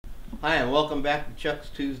Hi, and welcome back to Chuck's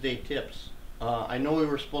Tuesday Tips. I know we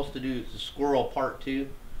were supposed to do the squirrel part 2,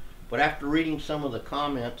 but after reading some of the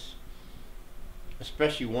comments,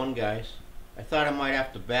 especially one guy's, I thought I might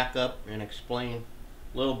have to back up and explain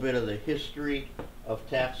a little bit of the history of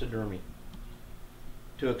taxidermy,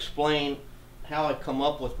 to explain how I come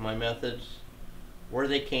up with my methods, where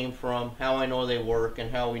they came from, how I know they work, and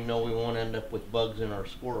how we know we won't end up with bugs in our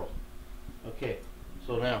squirrel. Okay,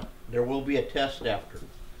 so now there will be a test after.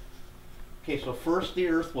 Okay, so first the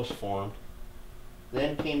earth was formed,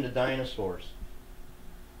 then came the dinosaurs.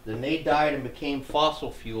 Then they died and became fossil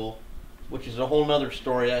fuel, which is a whole nother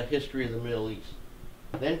story, that history of the Middle East.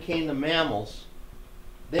 Then came the mammals,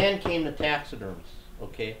 then came the taxidermists,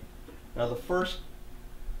 okay? Now the first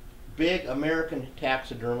big American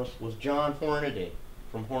taxidermist was John Hornaday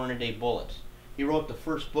from Hornaday Bullets. He wrote the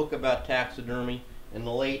first book about taxidermy in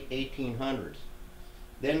the late 1800s.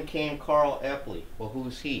 Then came Carl Epley. Well,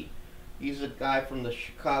 who's he? He's a guy from the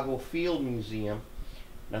Chicago Field Museum.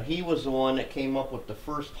 Now he was the one that came up with the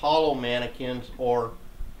first hollow mannequins, or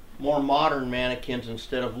more modern mannequins,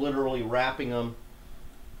 instead of literally wrapping them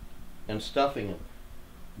and stuffing them.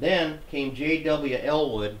 Then came J.W.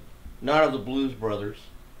 Elwood, not of the Blues Brothers,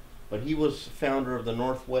 but he was the founder of the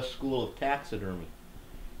Northwest School of Taxidermy.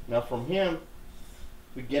 Now from him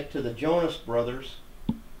we get to the Jonas Brothers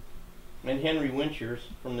and Henry Winchers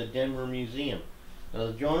from the Denver Museum. Now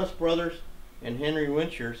the Jonas Brothers and Henry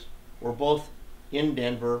Winchers were both in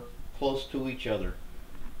Denver, close to each other.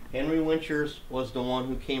 Henry Winchers was the one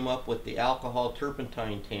who came up with the alcohol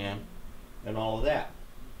turpentine tan and all of that.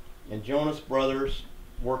 And Jonas Brothers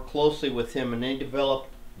worked closely with him, and they developed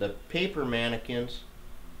the paper mannequins,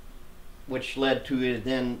 which led to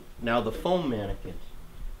then now the foam mannequins.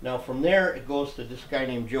 Now from there it goes to this guy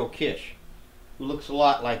named Joe Kish, who looks a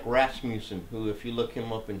lot like Rasmussen, who if you look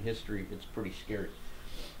him up in history, it's pretty scary.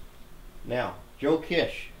 Now, Joe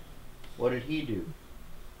Kish, what did he do?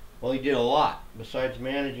 Well, he did a lot. Besides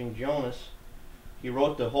managing Jonas, he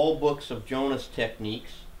wrote the whole books of Jonas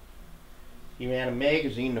techniques. He ran a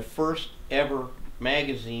magazine, the first ever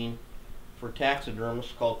magazine for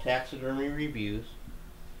taxidermists, called Taxidermy Reviews.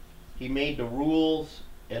 He made the rules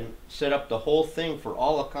and set up the whole thing for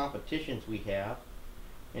all the competitions we have,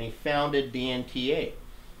 and he founded the NTA.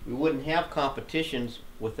 We wouldn't have competitions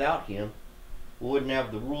without him. We wouldn't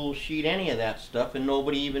have the rule sheet, any of that stuff, and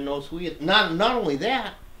nobody even knows who he is. Not only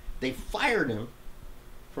that, they fired him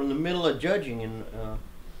from the middle of judging in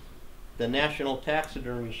the National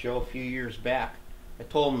Taxidermy Show a few years back. I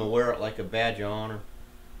told him to wear it like a badge of honor,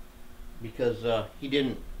 because he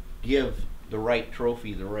didn't give the right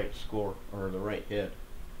trophy the right score, or the right head.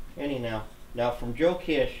 Anyhow, now from Joe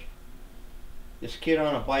Kish, this kid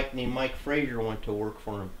on a bike named Mike Frazier went to work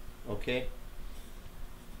for him, okay,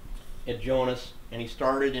 at Jonas, and he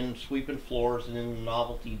started in sweeping floors and in the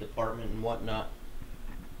novelty department and whatnot.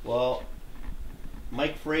 Well,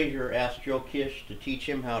 Mike Frazier asked Joe Kish to teach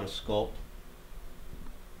him how to sculpt,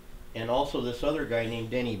 and also this other guy named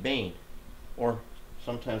Denny Bain, or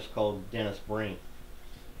sometimes called Dennis Brain.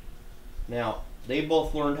 Now, they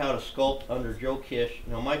both learned how to sculpt under Joe Kish.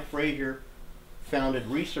 Now, Mike Frazier founded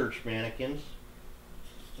Research Mannequins,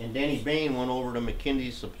 and Denny Bain went over to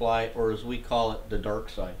McKinsey Supply, or as we call it, the dark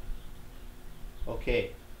side.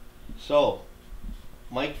 Okay, so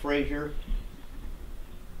Mike Frazier,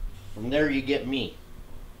 from there you get me,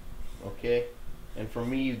 okay, and from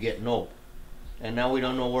me you get Nope, and now we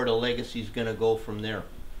don't know where the legacy's going to go from there.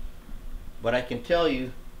 But I can tell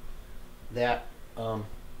you that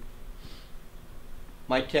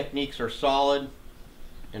my techniques are solid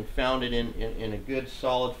and founded in a good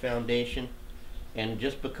solid foundation, and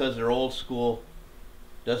just because they're old school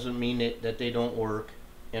doesn't mean that they don't work.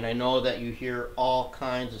 And I know that you hear all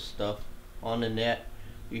kinds of stuff on the net.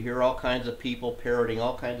 You hear all kinds of people parroting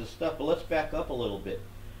all kinds of stuff. But let's back up a little bit.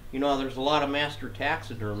 You know, there's a lot of master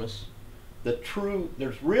taxidermists.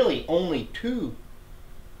 There's really only 2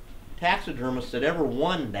 taxidermists that ever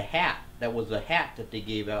won the hat. That was a hat that they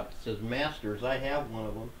gave out that says Masters. I have one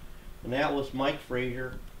of them. And that was Mike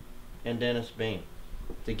Frazier and Dennis Bain.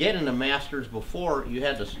 To get into Masters before, you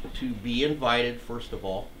had to be invited, first of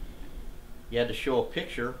all. You had to show a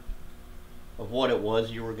picture of what it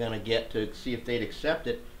was you were going to get to see if they'd accept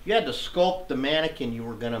it. You had to sculpt the mannequin you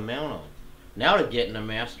were going to mount on. Now to get into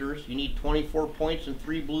Masters, you need 24 points and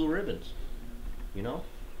 3 blue ribbons. You know?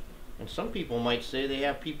 And some people might say they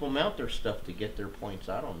have people mount their stuff to get their points.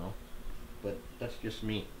 I don't know. But that's just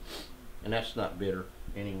me. And that's not bitter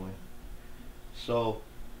anyway. So,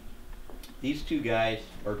 these 2 guys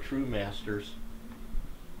are true masters.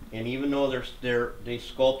 And even though they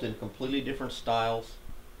sculpt in completely different styles,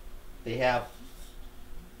 they have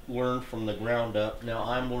learn from the ground up. Now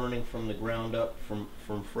I'm learning from the ground up from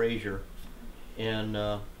Frazier, and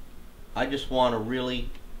I just want to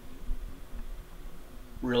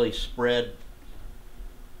really spread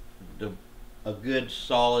a good,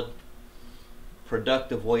 solid,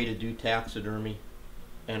 productive way to do taxidermy,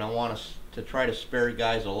 and I want us to try to spare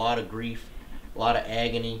guys a lot of grief, a lot of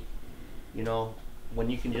agony. You know, when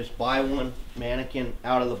you can just buy one mannequin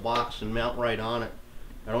out of the box and mount right on it,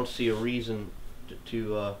 I don't see a reason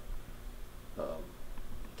to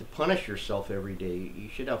punish yourself every day. You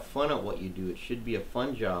should have fun at what you do. It should be a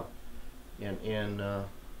fun job, and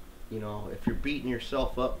you know, if you're beating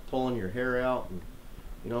yourself up, pulling your hair out, and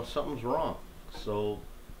you know, something's wrong. So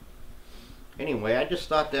anyway, I just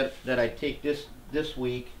thought that I'd take this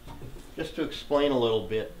week just to explain a little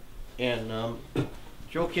bit. And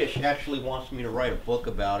Joe Kish actually wants me to write a book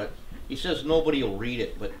about it. He says nobody will read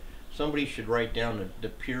it, but somebody should write down the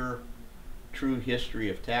pure, true history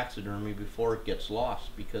of taxidermy before it gets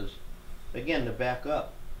lost. Because, again, to back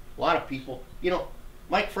up, a lot of people, you know,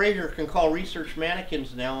 Mike Frazier can call research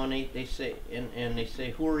mannequins now, and they say, and they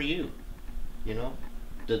say, who are you? You know,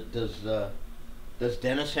 does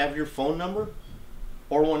Dennis have your phone number?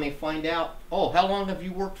 Or when they find out, oh, how long have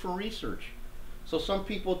you worked for research? So some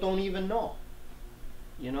people don't even know,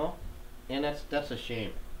 you know, and that's a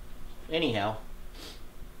shame. Anyhow,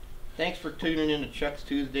 thanks for tuning in to Chuck's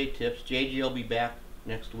Tuesday Tips. JG will be back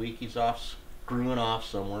next week. He's off screwing off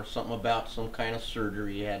somewhere, something about some kind of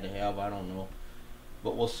surgery he had to have, I don't know.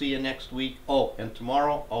 But we'll see you next week. Oh, and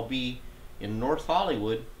tomorrow I'll be in North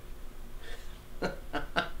Hollywood.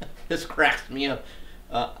 This cracks me up.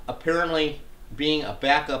 Apparently being a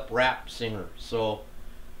backup rap singer. So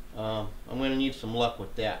I'm going to need some luck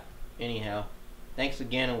with that. Anyhow, thanks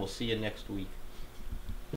again, and we'll see you next week.